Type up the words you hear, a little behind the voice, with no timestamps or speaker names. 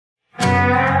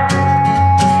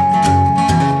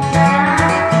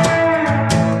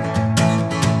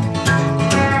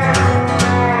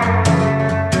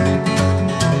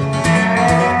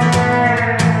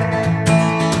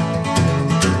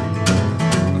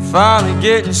Finally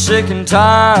getting sick and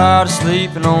tired of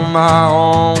sleeping on my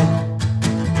own.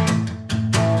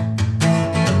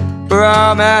 Where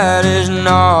I'm at is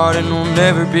not and will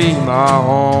never be my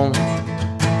home.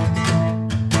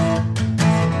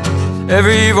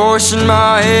 Every voice in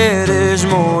my head is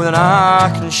more than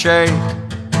I can shake,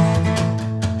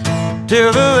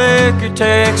 till the liquor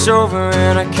takes over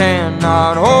and I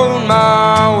cannot hold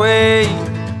my weight.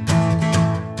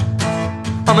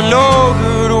 I'm a no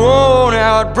good, worn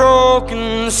out,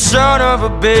 broken son of a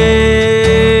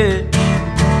bitch.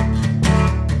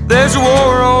 There's a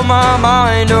war on my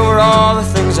mind over all the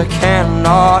things I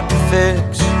cannot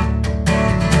fix,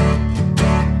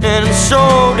 and I'm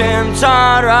so damn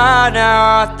tired right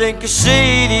now, I think I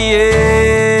see the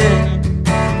end.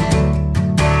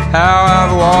 How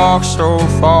I've walked so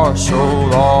far, so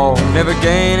long, never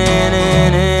gaining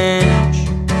an inch.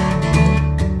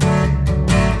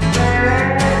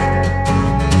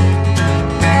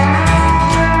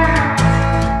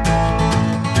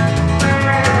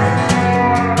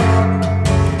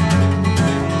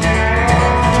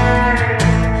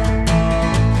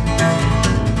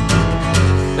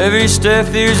 Every step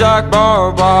feels like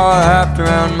barbed wire wrapped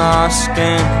around my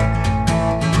skin,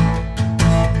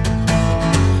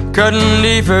 cutting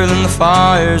deeper than the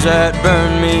fires that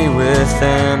burn me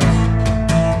within.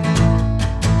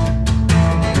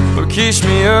 What keeps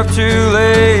me up too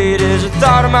late is the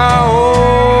thought of my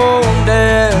own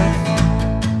death,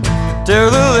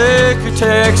 till the liquor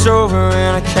takes over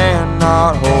and I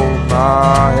cannot hold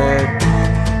my head.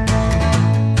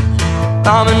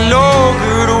 I'm a no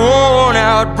good, worn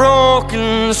out,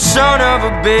 broken son of a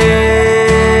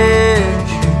bitch.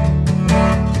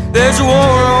 There's a war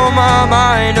on my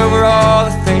mind over all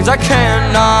the things I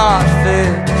cannot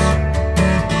fix,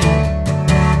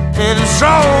 and I'm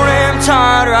so damn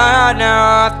tired right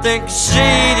now, I think I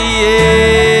see the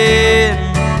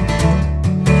end.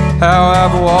 How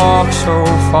I've walked so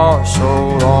far,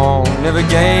 so long, never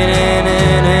gaining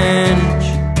an inch.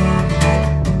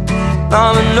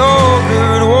 I'm a no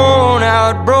good, worn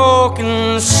out,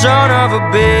 broken son of a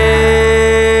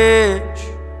bitch.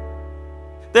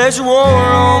 There's a war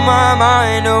on my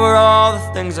mind over all the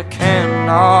things I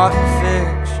cannot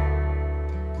fix,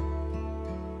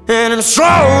 and I'm so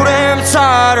damn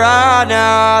tired right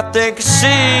now, I think I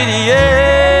see the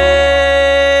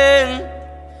end.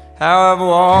 How I've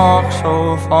walked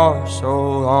so far,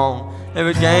 so long,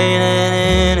 never gaining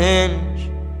an inch.